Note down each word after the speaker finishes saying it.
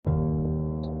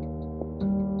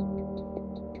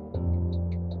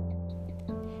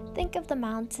Think of the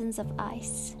mountains of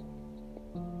ice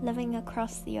living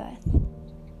across the earth,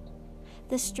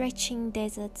 the stretching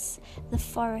deserts, the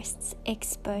forests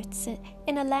experts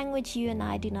in a language you and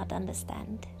I do not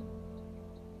understand.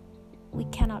 We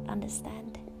cannot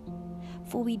understand,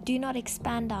 for we do not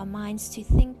expand our minds to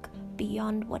think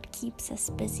beyond what keeps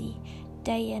us busy,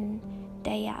 day in,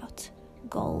 day out,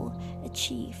 goal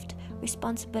achieved,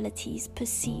 responsibilities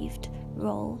perceived,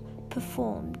 role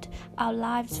performed, our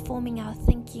lives forming our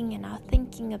thinking and our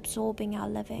thinking absorbing our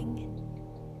living.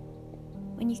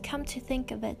 When you come to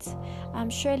think of it, I'm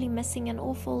surely missing an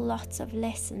awful lot of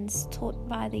lessons taught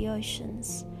by the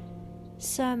oceans,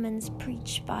 sermons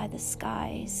preached by the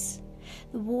skies,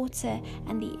 the water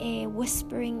and the air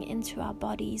whispering into our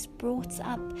bodies, brought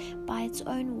up by its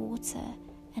own water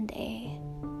and air.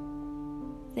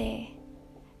 There,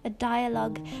 a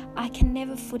dialogue I can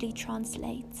never fully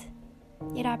translate.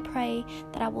 Yet I pray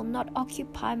that I will not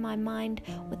occupy my mind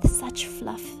with such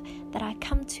fluff that I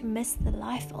come to miss the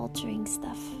life-altering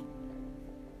stuff.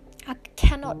 I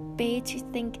cannot bear to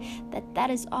think that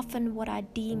that is often what I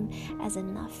deem as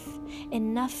enough.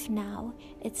 Enough now,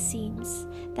 it seems,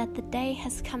 that the day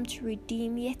has come to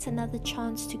redeem yet another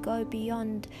chance to go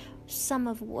beyond some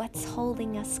of what's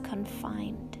holding us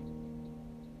confined.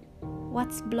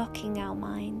 What's blocking our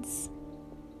minds?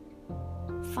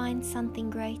 Find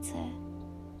something greater,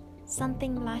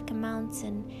 something like a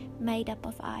mountain made up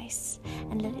of ice,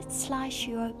 and let it slice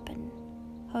you open.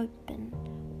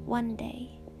 One day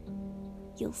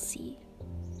you'll see.